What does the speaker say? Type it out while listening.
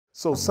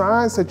So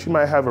signs that you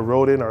might have a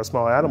rodent or a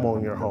small animal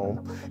in your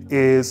home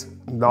is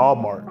gnaw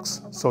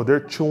marks. So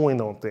they're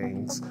chewing on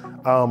things.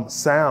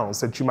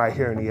 Sounds that you might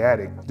hear in the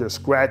attic. They're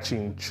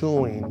scratching,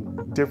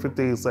 chewing, different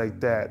things like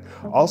that.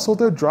 Also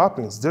their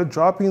droppings. Their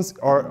droppings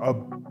are a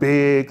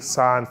big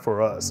sign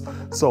for us.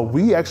 So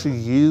we actually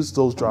use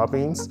those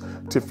droppings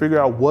to figure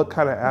out what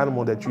kind of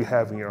animal that you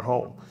have in your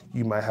home.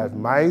 You might have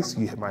mice,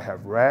 you might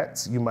have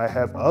rats, you might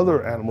have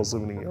other animals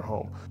living in your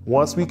home.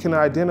 Once we can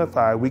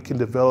identify, we can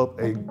develop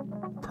a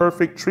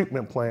perfect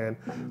treatment plan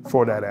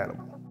for that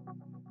animal.